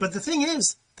but the thing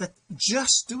is that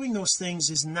just doing those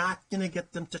things is not going to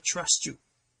get them to trust you.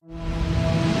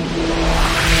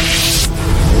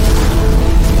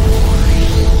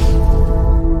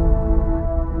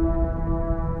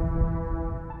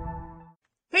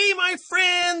 Hey my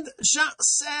friend,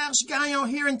 Jean-Serge Gagnon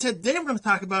here, and today we're going to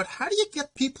talk about how do you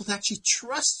get people to actually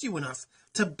trust you enough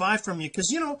to buy from you. Because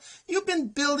you've been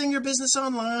building your business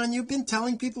online, you've been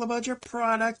telling people about your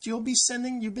product, you've been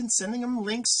sending them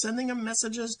links, sending them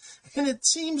messages, and it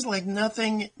seems like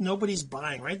nobody's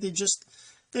buying, right? They're just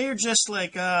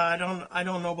like I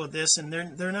don't know about this, and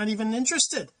they're not even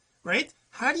interested, right?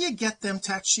 How do you get them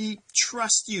to actually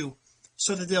trust you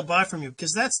so that they'll buy from you?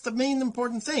 Because that's the main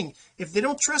important thing. If they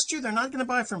don't trust you, they're not going to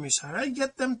buy from you. So how do you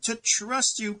get them to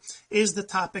trust you is the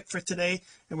topic for today,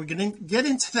 and we're going to get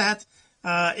into that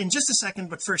in just a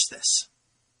second. But first, this.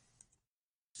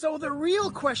 So the real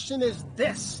question is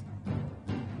this: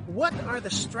 what are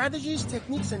the strategies,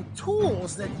 techniques, and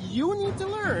tools that you need to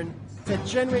learn to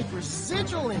generate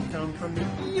residual income from the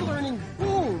e-learning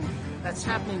boom that's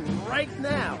happening right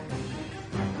now?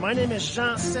 My name is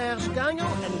Jean-Serge Gagnon,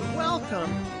 and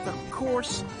welcome to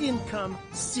Course Income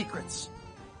Secrets.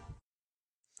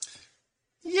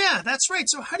 Yeah, that's right.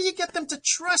 So how do you get them to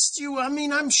trust you? I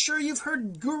mean, I'm sure you've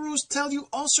heard gurus tell you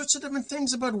all sorts of different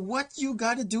things about what you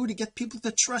got to do to get people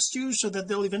to trust you so that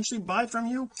they'll eventually buy from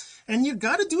you, and you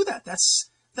got to do that.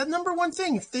 That's the number one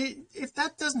thing. If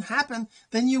that doesn't happen,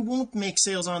 then you won't make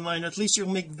sales online, or at least you'll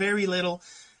make very little,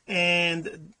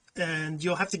 and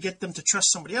you'll have to get them to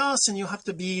trust somebody else, and you'll have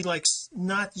to be like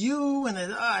not you, and it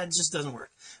just doesn't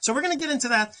work. So we're going to get into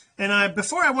that. And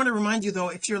before, I want to remind you though,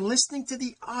 if you're listening to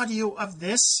the audio of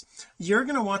this, you're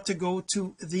going to want to go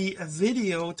to the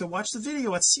video to watch the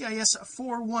video at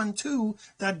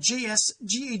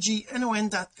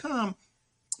cis412.jsgagnon.com,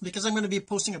 because I'm going to be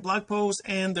posting a blog post,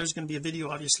 and there's going to be a video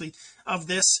obviously of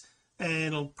this,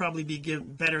 and it'll probably be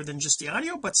better than just the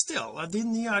audio, but still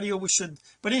in the audio we should.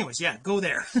 But anyways, yeah, go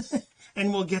there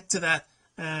and we'll get to that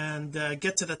and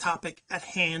get to the topic at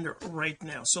hand right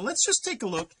now. So let's just take a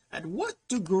look at what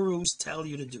do gurus tell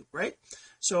you to do, right?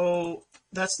 So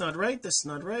that's not right, that's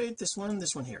not right, this one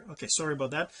here. Okay, sorry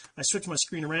about that, I switched my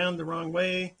screen around the wrong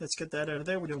way. Let's get that out of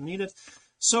there, we don't need it.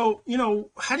 So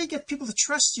how do you get people to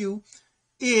trust you?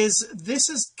 This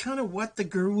is kind of what the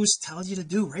gurus tell you to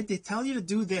do, right? They tell you to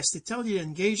do this. They tell you to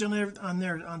engage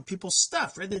on people's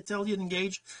stuff, right? They tell you to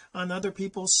engage on other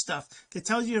people's stuff. They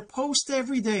tell you to post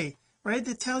every day, right?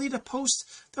 They tell you to post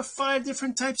the 5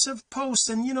 different types of posts,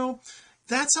 and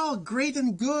that's all great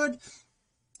and good,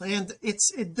 and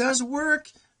it does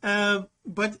work,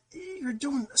 but you're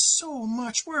doing so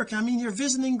much work. I mean, you're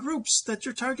visiting groups that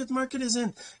your target market is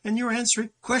in, and you're answering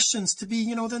questions to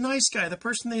be the nice guy, the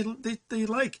person they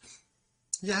like.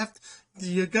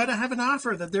 You got to have an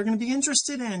offer that they're going to be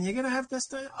interested in. You got to have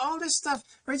all this stuff,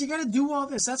 right? You got to do all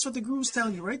this. That's what the gurus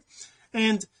tell you, right?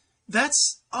 And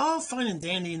that's all fine and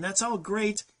dandy, and that's all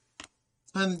great,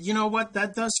 and you know what,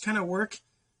 that does kind of work,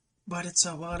 but it's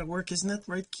a lot of work, isn't it,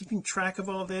 right? Keeping track of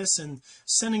all this, and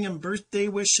sending them birthday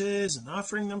wishes, and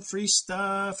offering them free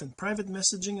stuff, and private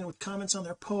messaging and with comments on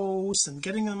their posts, and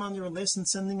getting them on your list, and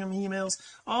sending them emails.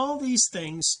 All these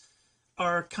things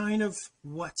are kind of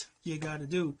what you got to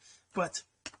do. But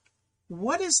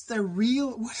what is the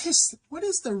real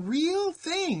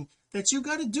thing that you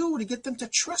got to do to get them to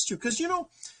trust you? Because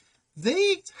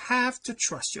they have to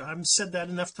trust you. I've said that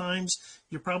enough times,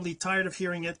 you're probably tired of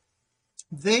hearing it.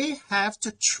 They have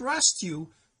to trust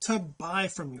you to buy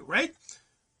from you, right?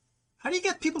 How do you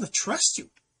get people to trust you?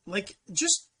 Like,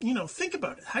 just think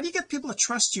about it. How do you get people to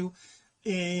trust you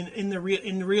in the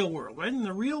real world, right? In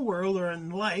the real world, or in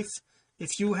life,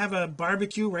 if you have a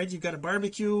barbecue, right? You've got a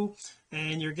barbecue,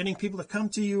 and you're getting people to come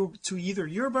to you to either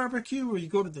your barbecue, or you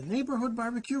go to the neighborhood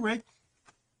barbecue, right?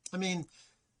 I mean,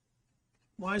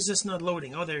 why is this not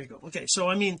loading? Oh, there you go. Okay, so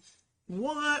I mean,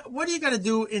 what do you got to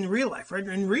do in real life, right?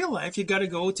 In real life, you got to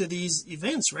go to these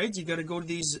events, right? You got to go to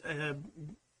these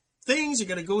things, you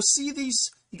got to go see these,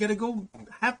 you got to go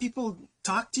have people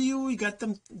talk to you,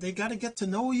 they got to get to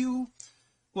know you.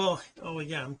 Well, oh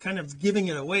yeah, I'm kind of giving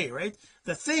it away, right?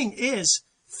 The thing is,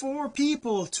 for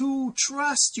people to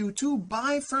trust you, to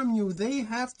buy from you, they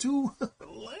have to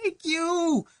like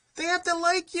you. They have to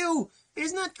like you.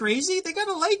 Isn't that crazy? They got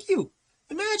to like you.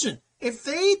 Imagine if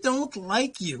they don't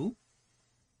like you,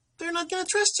 they're not going to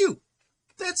trust you.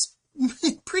 That's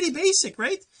pretty basic,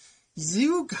 right?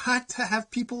 You got to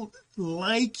have people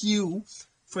like you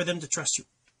for them to trust you.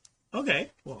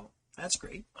 Okay, well, that's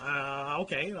great.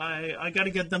 Okay, I got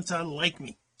to get them to like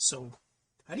me. So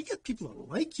how do you get people to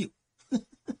like you?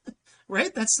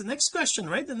 Right? That's the next question,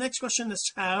 right? The next question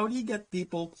is, how do you get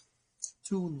people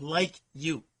to like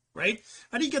you, right?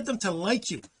 How do you get them to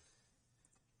like you?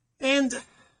 And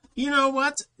you know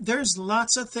what, there's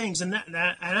lots of things, and and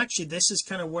actually this is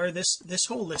kind of where this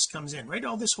whole list comes in, right?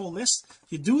 All this whole list,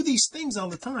 you do these things all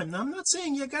the time. Now I'm not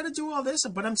saying you got to do all this,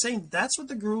 but I'm saying that's what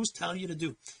the gurus tell you to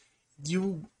do.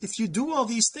 If you do all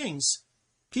these things,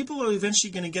 people are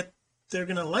eventually going to get, they're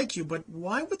going to like you. But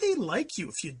why would they like you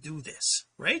if you do this,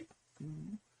 right?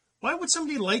 Why would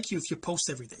somebody like you if you post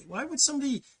every day? Why would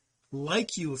somebody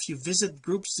like you if you visit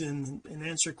groups and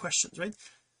answer questions, right?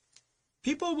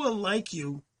 People will like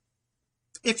you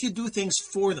if you do things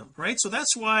for them, right? So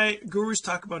that's why gurus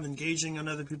talk about engaging on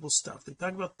other people's stuff. They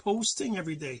talk about posting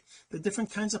every day, the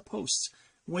different kinds of posts.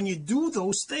 When you do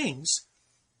those things,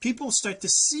 people start to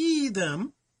see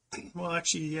them. Well,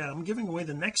 actually, yeah, I'm giving away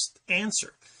the next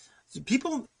answer. So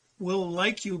people will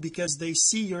like you because they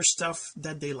see your stuff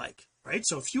that they like, right?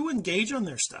 So if you engage on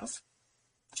their stuff,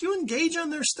 I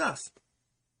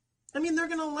mean, they're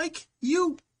gonna like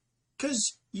you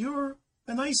because you're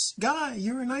a nice guy,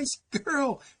 you're a nice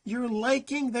girl, you're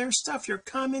liking their stuff, you're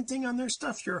commenting on their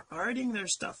stuff, you're hearting their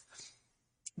stuff.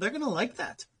 They're gonna like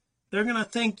that. They're gonna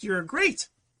think you're great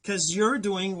because you're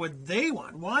doing what they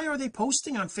want. Why are they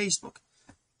posting on Facebook?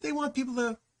 They want people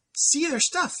to see their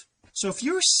stuff. So if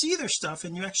you see their stuff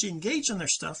and you actually engage on their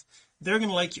stuff, they're going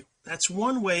to like you. That's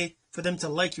one way for them to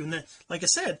like you. And then, like I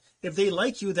said, if they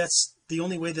like you, that's the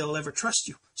only way they'll ever trust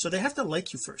you. So they have to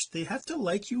like you first. They have to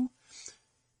like you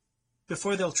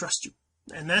before they'll trust you.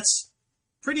 And that's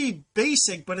pretty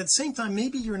basic, but at the same time,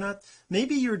 maybe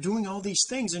you're doing all these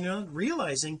things and you're not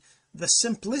realizing the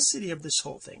simplicity of this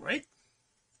whole thing, right?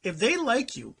 If they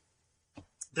like you,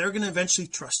 they're going to eventually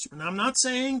trust you. And I'm not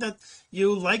saying that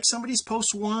you like somebody's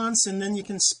post once and then you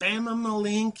can spam them a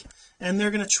link and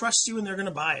they're going to trust you and they're going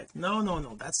to buy it. No,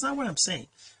 that's not what I'm saying.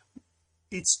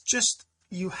 It's just,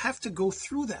 you have to go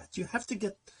through that.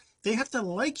 They have to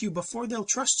like you before they'll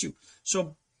trust you.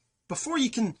 So before you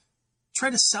can try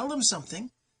to sell them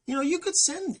something, you could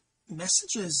send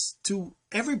messages to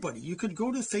everybody. You could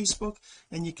go to Facebook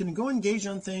and you can go engage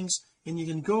on things, and you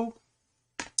can go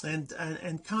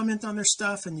and comment on their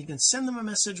stuff, and you can send them a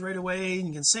message right away, and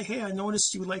you can say, hey, I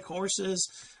noticed you like horses.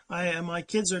 My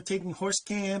kids are taking horse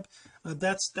camp.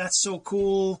 That's so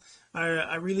cool.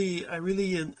 I really I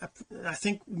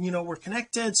think we're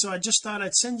connected, so I just thought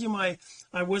I'd send you I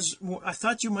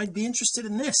thought you might be interested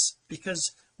in this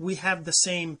because we have the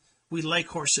same, we like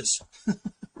horses.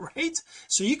 Right?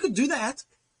 So you could do that.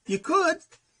 You could,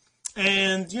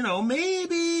 and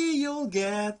maybe you'll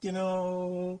get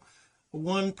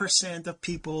 1% of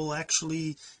people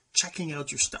actually checking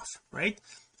out your stuff, right?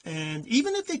 And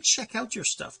even if they check out your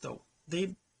stuff, though,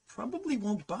 they probably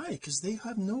won't buy because they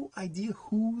have no idea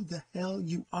who the hell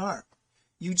you are.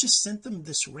 You just sent them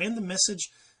this random message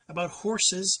about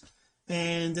horses,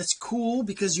 and it's cool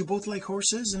because you both like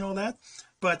horses and all that,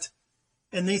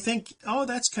 and they think, oh,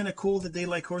 that's kind of cool that they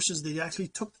like horses. They actually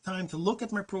took the time to look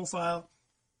at my profile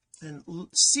and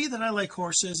see that I like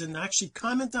horses and actually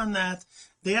comment on that.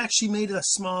 They actually made a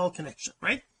small connection,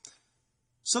 right?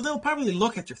 So they'll probably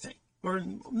look at your thing, or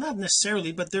not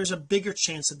necessarily, but there's a bigger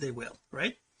chance that they will,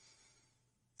 right?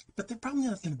 But they're probably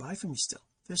not going to buy from you still.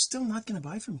 They're still not going to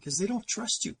buy from you because they don't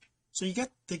trust you. So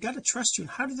they got to trust you.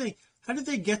 And how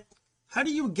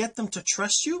do you get them to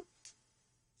trust you?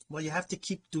 Well, you have to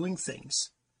keep doing things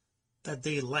that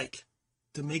they like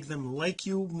to make them like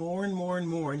you more and more and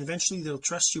more, and eventually they'll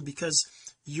trust you because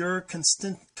you're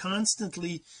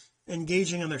constantly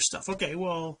engaging on their stuff. Okay,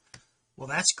 well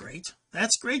that's great,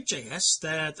 JS,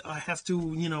 that I have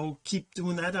to keep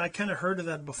doing that. I kind of heard of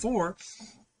that before,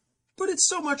 but it's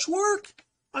so much work.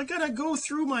 I gotta go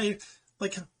through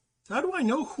how do I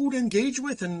know who to engage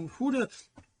with and who to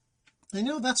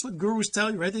that's what gurus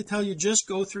tell you, right? They tell you, just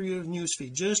go through your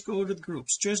newsfeed, just go to the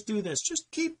groups, just do this,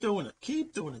 just keep doing it,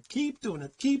 keep doing it.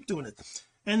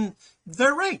 And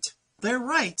they're right.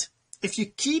 If you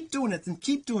keep doing it and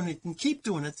keep doing it and keep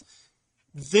doing it,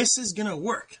 this is gonna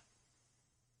work.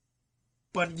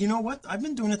 But you know what, I've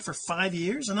been doing it for 5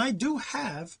 years, and I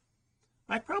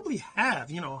probably have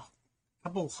a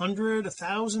couple hundred,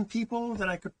 1,000 people that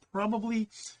I could probably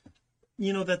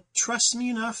that trust me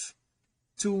enough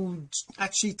to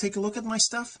actually take a look at my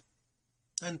stuff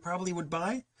and probably would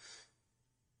buy.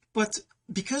 But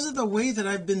because of the way that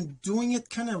I've been doing it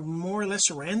kind of more or less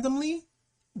randomly,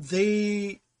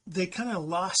 they kind of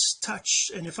lost touch.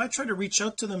 And if I try to reach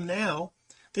out to them now,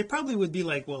 they probably would be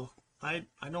like, well, I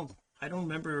don't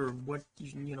remember what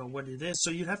what it is.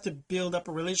 So you'd have to build up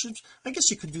a relationship. I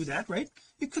guess you could do that, right?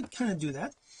 You could kind of do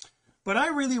that. But I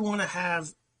really want to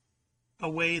have a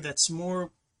way that's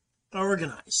more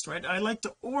organized, right? I like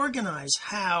to organize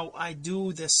how I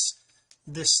do this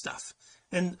stuff.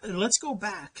 And let's go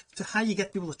back to how you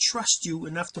get people to trust you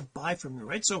enough to buy from you,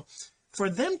 right? So for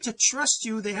them to trust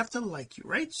you, they have to like you,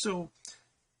 right? So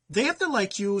they have to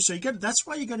like you, so that's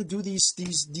why you got to do these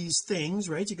things,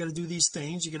 right? You got to do these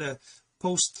things, you got to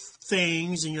post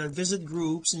things, and you got to visit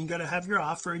groups, and you got to have your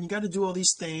offer, and you got to do all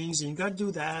these things, and you got to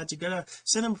do that. You got to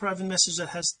send them a private message that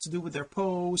has to do with their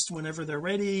post whenever they're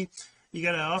ready. You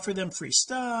got to offer them free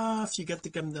stuff. You got to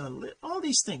give them all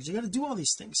these things. You got to do all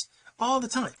these things all the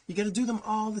time. You got to do them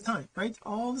all the time, right?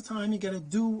 All the time you got to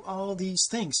do all these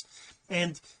things.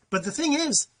 But the thing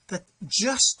is that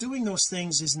just doing those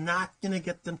things is not going to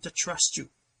get them to trust you.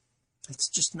 It's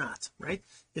just not, right?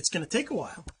 It's going to take a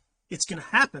while. It's going to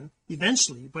happen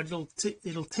eventually, but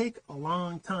it'll take a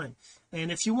long time.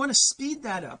 And if you want to speed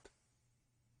that up,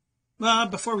 well,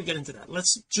 before we get into that,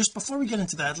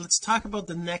 let's talk about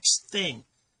the next thing.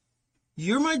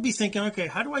 You might be thinking, okay,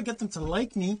 how do I get them to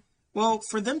like me? Well,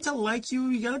 for them to like you,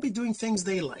 you got to be doing things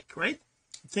they like, right?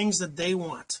 Things that they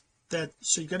want.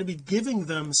 So you got to be giving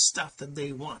them stuff that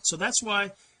they want. So that's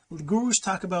why the gurus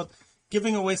talk about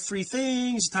giving away free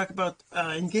things. You talk about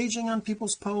engaging on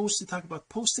people's posts. You talk about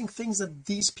posting things that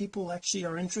these people actually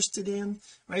are interested in,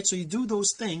 right? So you do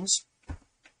those things,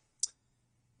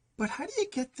 but how do you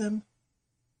get them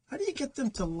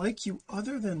to like you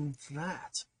other than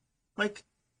that? Like,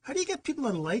 how do you get people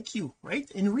to like you, right,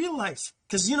 in real life?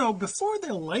 Because before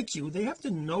they'll like you, they have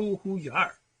to know who you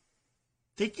are.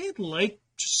 They can't like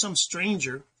just some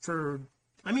stranger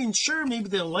sure, maybe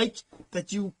they'll like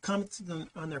that you commented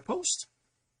on their post,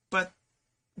 but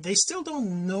they still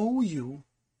don't know you.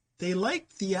 They like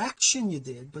the action you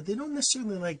did, but they don't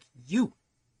necessarily like you,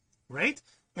 right?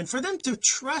 And for them to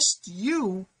trust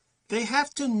you, they have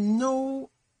to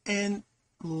know and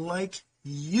like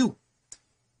you.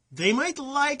 They might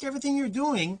like everything you're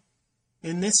doing,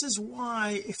 and this is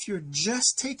why, if you're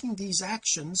just taking these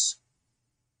actions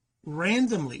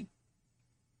randomly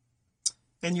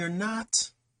and you're not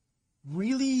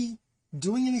really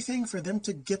doing anything for them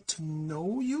to get to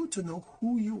know you, to know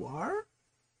who you are,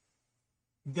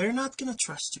 they're not going to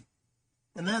trust you.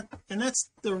 And that's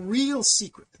the real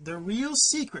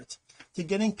secret to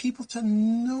getting people to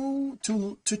know,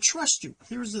 to trust you.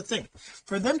 Here's the thing: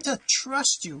 for them to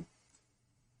trust you,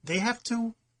 they have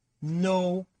to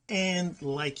know and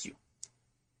like you.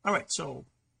 All right, so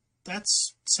that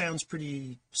sounds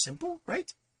pretty simple,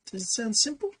 right? Does it sound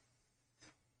simple?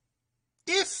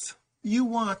 If you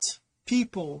want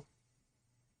people,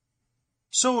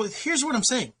 so here's what I'm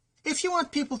saying: if you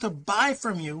want people to buy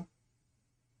from you,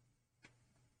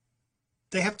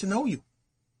 they have to know you.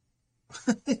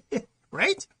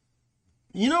 Right?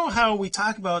 You know how we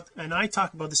talk about, and I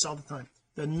talk about this all the time,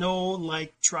 the know,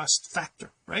 like, trust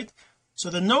factor, right? So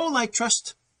the know, like,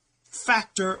 trust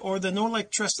factor, or the know, like,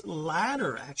 trust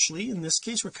ladder, actually in this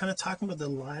case we're kind of talking about the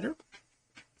ladder.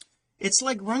 It's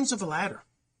like rungs of a ladder.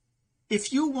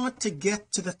 If you want to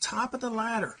get to the top of the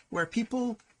ladder where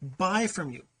people buy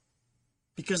from you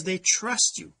because they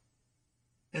trust you,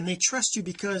 and they trust you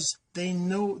because they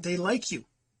know they like you,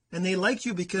 and they like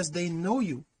you because they know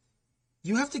you,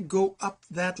 you have to go up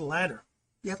that ladder.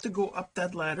 You have to go up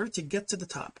that ladder to get to the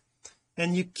top,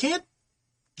 and you can't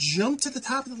jump to the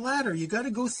top of the ladder. You got to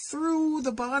go through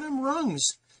the bottom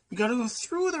rungs. You got to go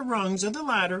through the rungs of the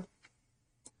ladder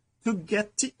to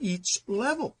get to each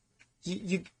level.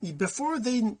 You before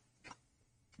they,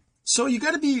 so you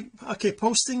got to be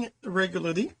posting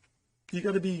regularly. You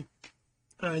got to be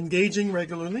engaging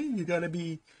regularly. You got to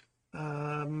be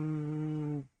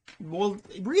well,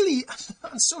 really,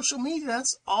 on social media,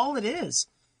 that's all it is.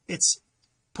 It's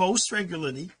post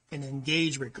regularly and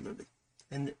engage regularly,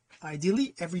 and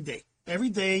ideally every day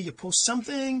you post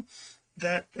something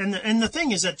that, and the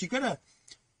thing is that you gotta,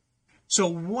 so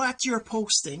what you're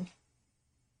posting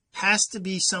has to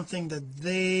be something that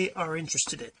they are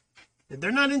interested in. If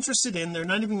they're not interested in, they're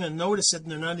not even going to notice it,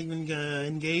 and they're not even going to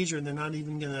engage, or they're not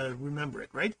even going to remember it,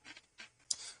 right?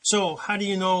 So how do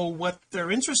you know what they're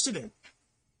interested in?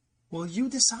 Well, you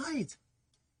decide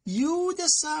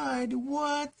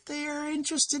what they're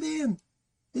interested in.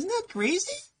 Isn't that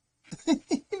crazy?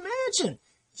 Imagine,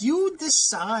 you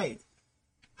decide.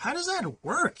 How does that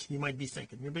work? You might be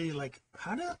thinking. You'll be like,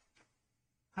 how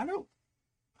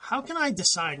can I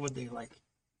decide what they like?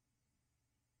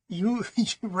 You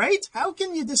right? How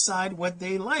can you decide what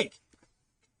they like?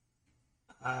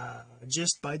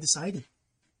 Just by deciding.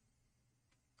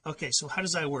 Okay, so how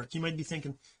does that work? You might be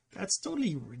thinking, that's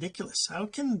totally ridiculous. How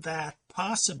can that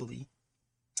possibly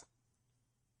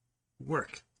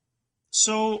work?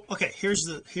 So okay, here's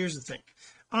the thing.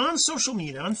 on social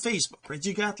media, on Facebook, right,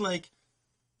 you got like,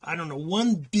 I don't know,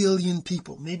 1 billion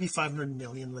people, maybe 500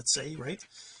 million, let's say, right?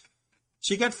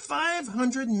 So you got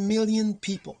 500 million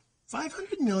people.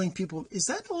 500 million people, is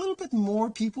that a little bit more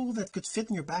people that could fit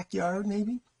in your backyard?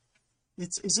 Maybe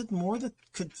is it more that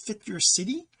could fit your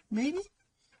city? Maybe,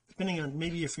 depending on,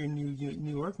 maybe if you're in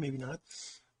New York, maybe not.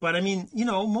 But I mean, you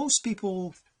know, most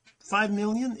people, 5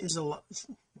 million is a lot.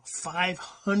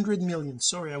 500 million,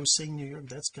 sorry, I was saying New York,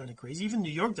 that's kind of crazy. Even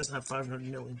New York doesn't have 500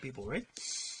 million people, right?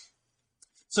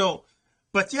 So,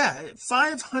 but yeah,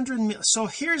 500 million. So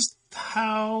here's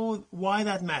why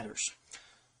that matters.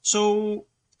 So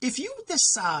if you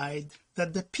decide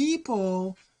that the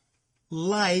people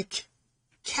like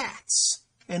cats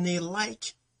and they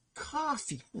like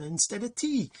coffee instead of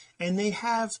tea, and they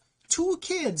have 2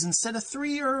 kids instead of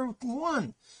 3 or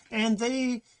 1, and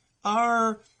they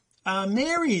are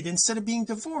married instead of being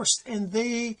divorced, and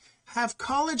they have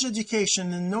college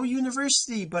education and no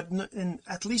university but in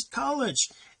at least college,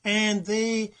 and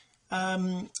they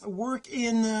work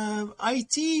in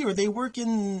IT, or they work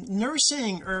in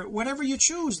nursing, or whatever you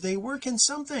choose, they work in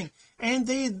something, and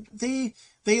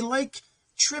they like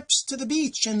trips to the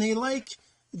beach, and they like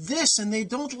this, and they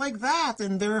don't like that,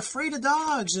 and they're afraid of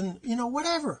dogs, and you know,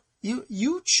 whatever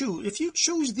you choose. If you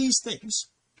choose these things,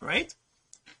 right,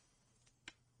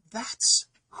 that's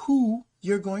who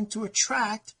you're going to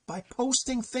attract by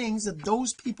posting things that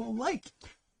those people like,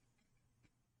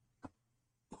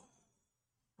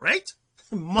 right?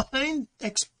 Mind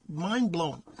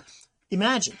blown.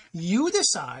 Imagine you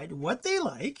decide what they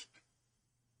like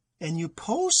and you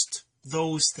post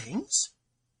those things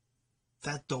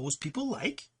that those people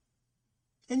like,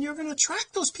 and you're going to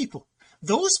attract those people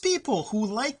who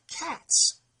like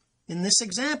cats. In this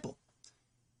example,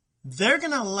 they're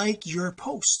going to like your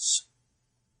posts,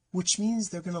 which means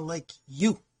they're going to like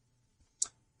you.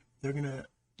 They're going to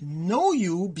know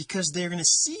you because they're going to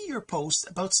see your post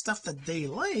about stuff that they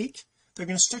like. They're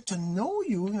going to start to know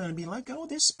you. They're going to be like, oh,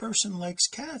 this person likes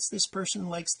cats, this person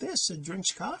likes this, and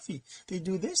drinks coffee, they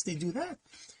do this, they do that.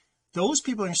 Those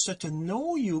people are going to start to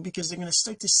know you because they're going to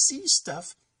start to see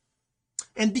stuff,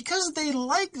 and because they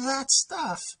like that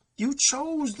stuff, you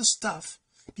chose the stuff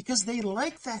because they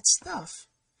like that stuff,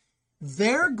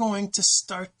 they're going to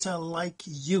start to like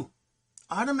you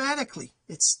automatically.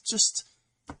 It's just,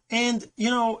 and you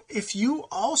know, if you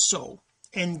also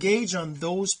engage on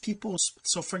those people's,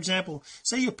 so for example,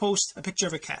 say you post a picture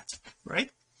of a cat, right,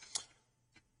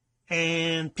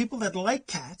 and people that like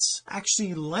cats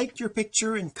actually like your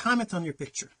picture and comment on your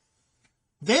picture,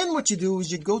 then what you do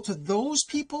is you go to those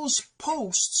people's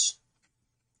posts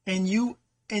and you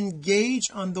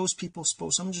engage on those people's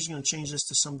posts. I'm just going to change this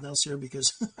to something else here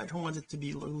because I don't want it to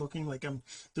be looking like I'm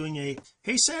doing a,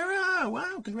 hey Sarah,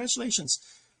 wow, congratulations.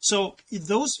 So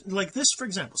those, like this for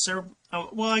example, Sarah,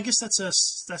 well, I guess that's a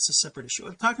separate issue.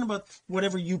 I'm talking about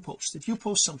whatever you post. If you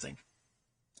post something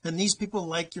and these people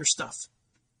like your stuff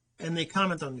and they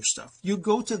comment on your stuff, you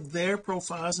go to their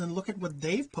profiles and look at what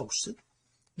they've posted,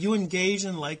 you engage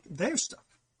and like their stuff,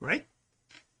 right?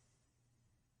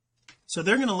 So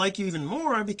they're going to like you even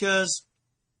more because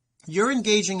you're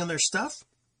engaging on their stuff,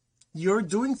 you're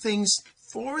doing things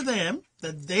for them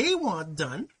that they want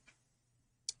done,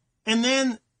 and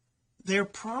then they're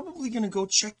probably going to go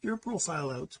check your profile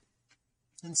out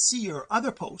and see your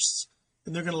other posts,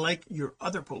 and they're going to like your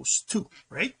other posts too,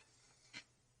 right?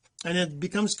 And it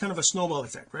becomes kind of a snowball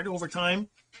effect, right? Over time,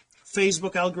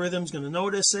 Facebook algorithm is going to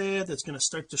notice it, it's going to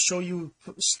start to show you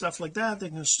stuff like that, they're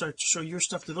going to start to show your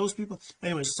stuff to those people.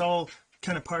 Anyways, it's all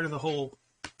kind of part of the whole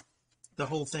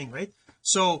thing, right?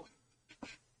 So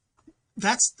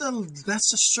that's the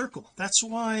circle. That's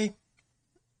why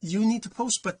you need to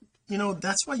post, but you know,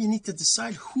 that's why you need to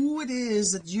decide who it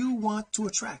is that you want to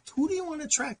attract. Who do you want to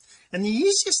attract? And the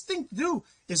easiest thing to do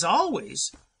is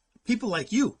always people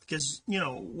like you, because you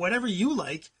know, whatever you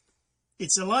like,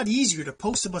 it's a lot easier to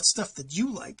post about stuff that you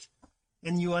like,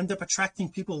 and you end up attracting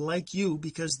people like you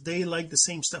because they like the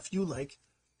same stuff you like,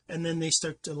 and then they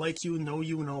start to like you, know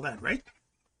you, and all that, right?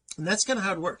 And that's kind of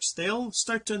how it works. They'll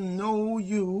start to know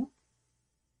you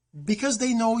because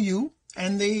they know you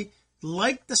and they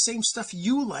like the same stuff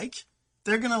you like.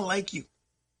 They're going to like you.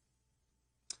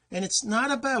 And it's not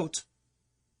about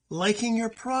liking your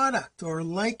product or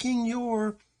liking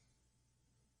your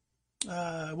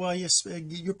well, yes,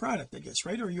 your product, I guess,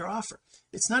 right, or your offer.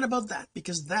 It's not about that,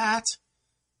 because that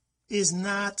is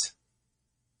not,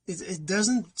 it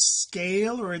doesn't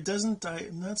scale, or it doesn't,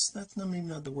 that's not, maybe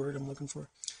not the word I'm looking for.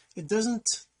 It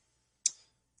doesn't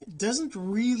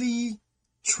really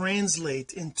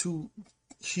translate into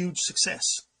huge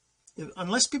success.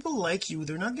 Unless people like you,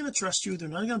 they're not going to trust you, they're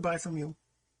not going to buy from you.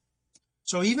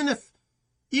 So even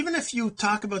if you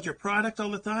talk about your product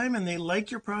all the time and they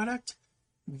like your product,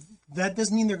 that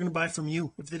doesn't mean they're going to buy from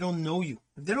you if they don't know you.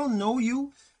 If they don't know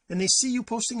you and they see you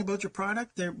posting about your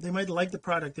product, they might like the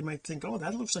product. They might think, oh,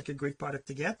 that looks like a great product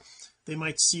to get. They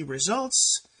might see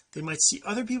results, they might see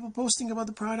other people posting about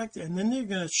the product, and then they're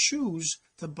going to choose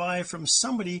to buy from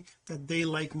somebody that they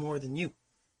like more than you.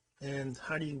 And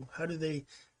how do they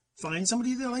find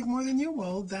somebody they like more than you?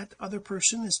 Well, that other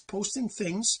person is posting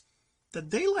things that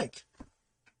they like.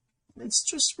 It's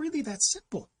just really that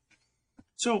simple.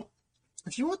 So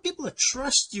if you want people to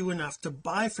trust you enough to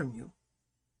buy from you,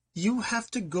 you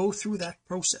have to go through that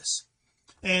process.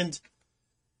 And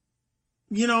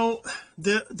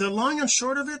the long and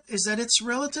short of it is that it's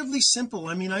relatively simple.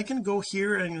 I mean, I can go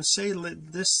here and say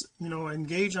this,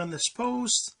 engage on this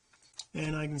post,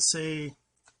 and I can say,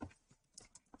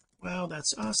 wow,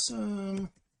 that's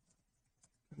awesome,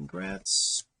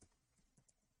 congrats,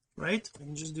 right? I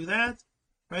can just do that,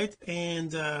 right?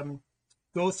 And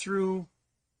go through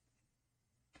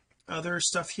other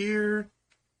stuff here.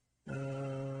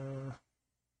 I'm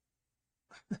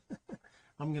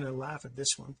gonna laugh at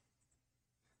this one.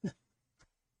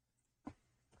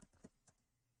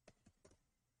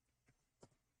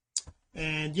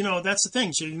 And that's the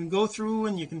thing. So you can go through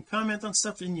and you can comment on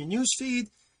stuff in your news feed.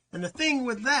 And the thing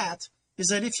with that is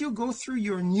that if you go through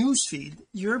your news feed,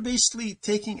 you're basically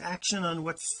taking action on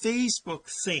what Facebook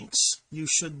thinks you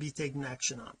should be taking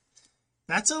action on.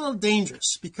 That's a little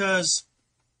dangerous because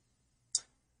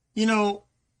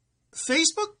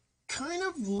Facebook kind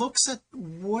of looks at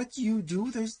what you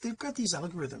do. They've got these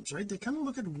algorithms, right? They kind of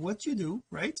look at what you do,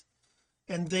 right?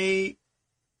 And they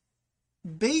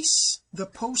base the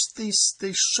post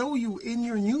they show you in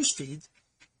your news feed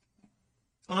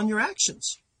on your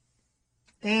actions.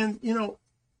 And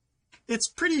it's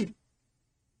pretty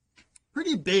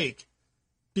big,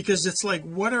 because it's like,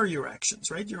 what are your actions,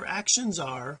 right? Your actions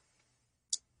are,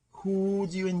 who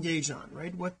do you engage on,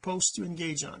 right? What posts do you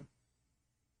engage on?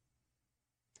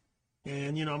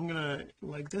 And I'm gonna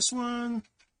like this one.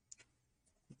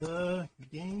 The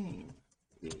game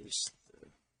is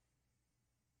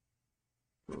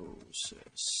the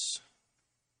process,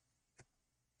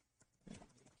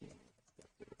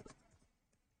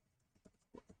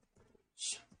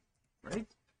 right?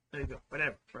 There you go,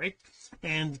 whatever, right?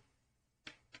 And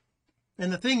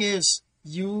the thing is,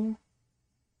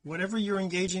 whatever you're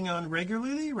engaging on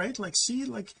regularly, right?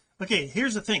 Okay,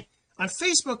 here's the thing. On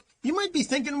Facebook, you might be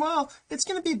thinking, well, it's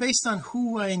going to be based on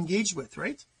who I engage with,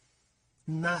 right?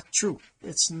 Not true.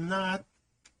 It's not.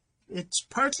 It's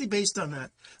partly based on that,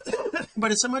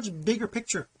 but it's a much bigger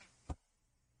picture.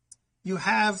 You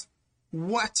have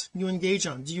what you engage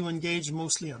on. Do you engage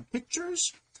mostly on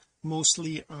pictures,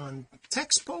 mostly on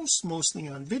text posts, mostly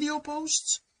on video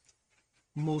posts,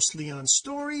 mostly on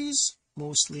stories,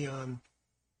 mostly on,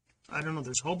 I don't know,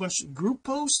 there's a whole bunch of group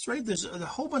posts, right? There's a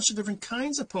whole bunch of different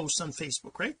kinds of posts on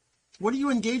Facebook, right? What do you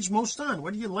engage most on?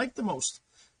 What do you like the most?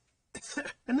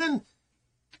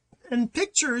 And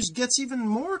pictures gets even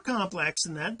more complex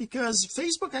than that, because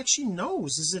Facebook actually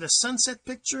knows, is it a sunset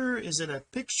picture? Is it a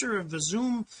picture of a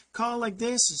Zoom call like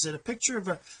this? Is it a picture of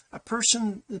a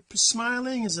person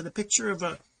smiling? Is it a picture of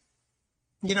a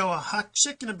hot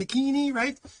chick in a bikini,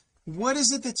 right? What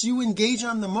is it that you engage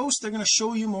on the most? They're going to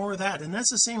show you more of that. And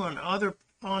that's the same on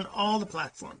all the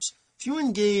platforms. If you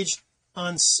engage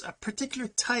on a particular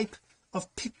type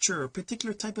of picture, a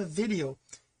particular type of video,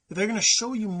 they're going to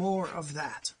show you more of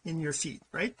that in your feed,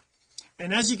 right?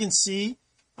 And as you can see,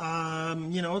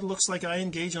 it looks like I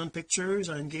engage on pictures.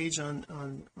 I engage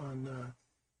on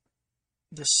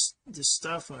this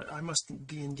stuff. I must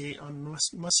be engaged on,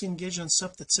 must engage on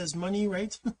stuff that says money,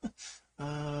 right?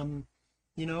 I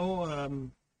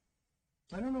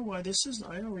don't know why this is.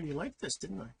 I already liked this,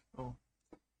 didn't I? Oh,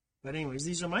 but anyways,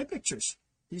 these are my pictures.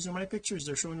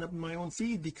 They're showing up in my own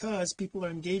feed because people are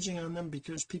engaging on them,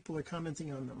 because people are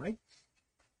commenting on them, right?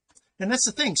 And that's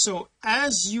the thing. So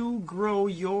as you grow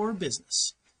your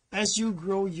business, as you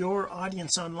grow your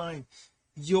audience online,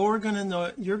 you're going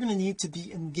to need to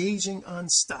be engaging on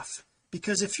stuff.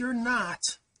 Because if you're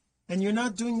not, and you're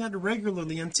not doing that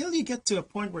regularly, until you get to a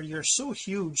point where you're so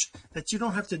huge that you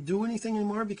don't have to do anything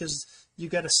anymore, because you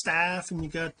got a staff and you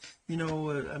got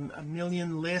a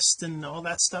million list and all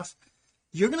that stuff,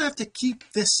 you're going to have to keep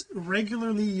this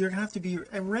regularly. You're going to have to be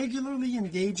regularly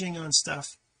engaging on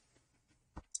stuff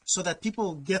so that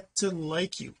people get to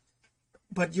like you.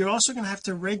 But you're also going to have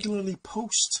to regularly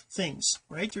post things,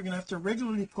 right? You're going to have to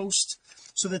regularly post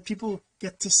so that people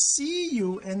get to see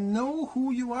you and know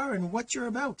who you are and what you're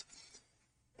about.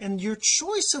 And your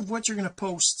choice of what you're going to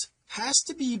post has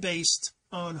to be based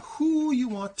on who you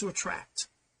want to attract.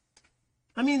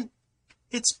 I mean,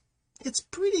 it's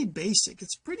pretty basic,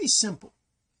 it's pretty simple.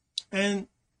 And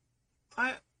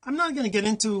I'm not going to get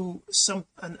into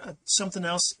something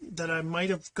else that I might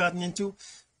have gotten into,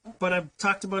 but I've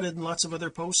talked about it in lots of other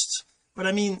posts. But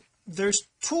I mean, there's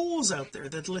tools out there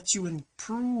that let you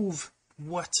improve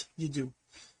what you do,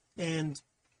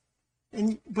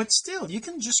 but still you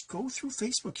can just go through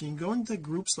Facebook. You can go into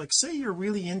groups, like say you're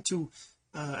really into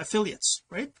affiliates,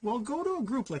 right? Well, go to a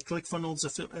group like ClickFunnels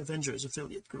Avengers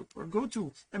affiliate group, or go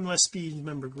to MLSP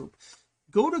member group.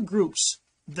 Go to groups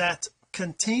that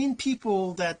contain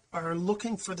people that are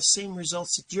looking for the same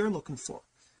results that you're looking for,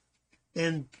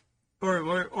 and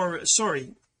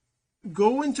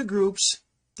go into groups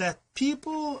that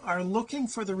people are looking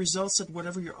for the results that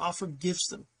whatever your offer gives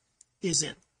them is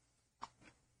in.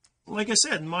 Like I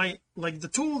said, the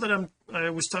tool that I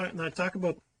talk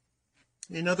about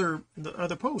in the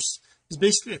other posts is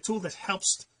basically a tool that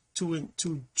helps to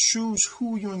choose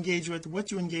who you engage with,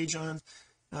 what you engage on,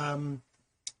 and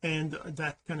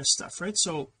that kind of stuff, right?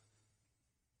 So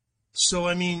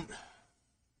I mean,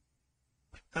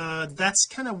 that's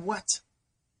kind of what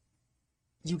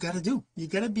you got to do. You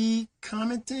got to be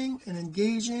commenting and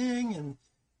engaging and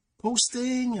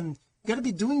posting, and you got to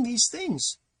be doing these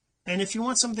things. And if you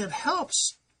want something that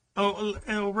helps,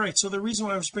 right, so the reason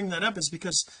why I was bringing that up is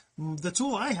because the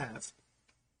tool I have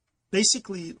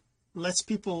basically lets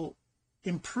people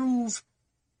improve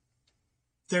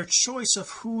their choice of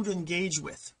who to engage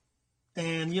with.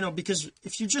 And because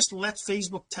if you just let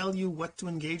Facebook tell you what to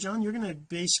engage on, you're going to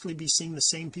basically be seeing the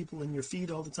same people in your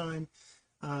feed all the time.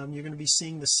 You're going to be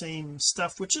seeing the same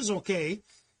stuff, which is okay,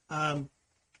 but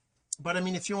I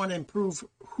mean, if you want to improve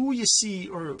who you see,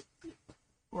 or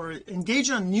engage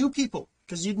on new people,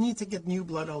 because you need to get new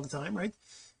blood all the time, right?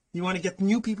 You want to get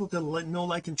new people to know,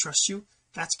 like, and trust you.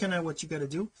 That's kind of what you got to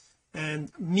do.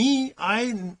 And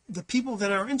the people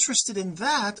that are interested in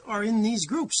that are in these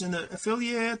groups, in the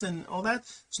affiliate and all that.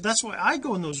 So that's why I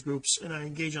go in those groups and I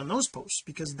engage on those posts,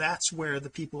 because that's where the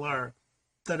people are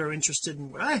that are interested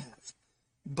in what I have.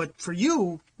 But for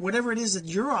you, whatever it is that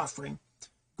you're offering,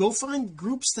 go find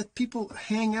groups that people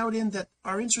hang out in that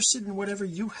are interested in whatever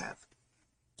you have.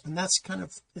 And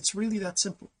it's really that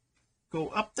simple. Go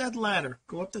up that ladder,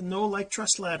 go up the know, like,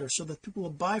 trust ladder, so that people will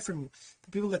buy from you.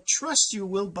 The people that trust you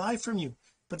will buy from you,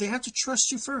 but they have to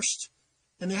trust you first,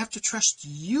 and they have to trust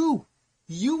you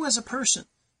as a person,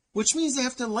 which means they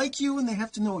have to like you and they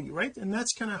have to know you, right? And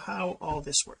that's kind of how all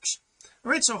this works.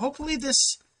 All right, so hopefully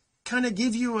this kind of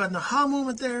give you an aha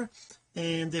moment there.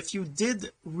 And if you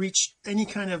did reach any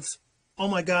kind of, oh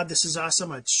my god, this is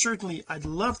awesome, I'd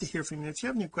love to hear from you. If you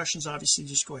have any questions, obviously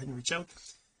just go ahead and reach out.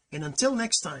 And until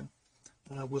next time,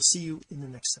 we'll see you in the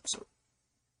next episode.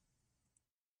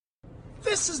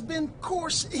 This has been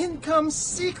Course Income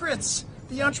Secrets,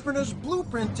 the entrepreneur's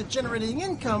blueprint to generating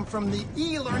income from the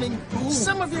e-learning boom.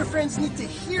 Some of your friends need to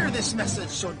hear this message,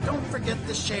 so don't forget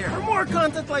to share. For more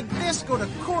content like this, go to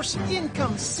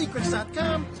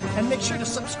CourseIncomeSecrets.com and make sure to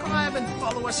subscribe and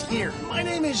follow us here. My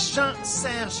name is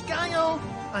Jean-Serge Gagnon.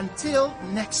 Until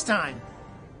next time.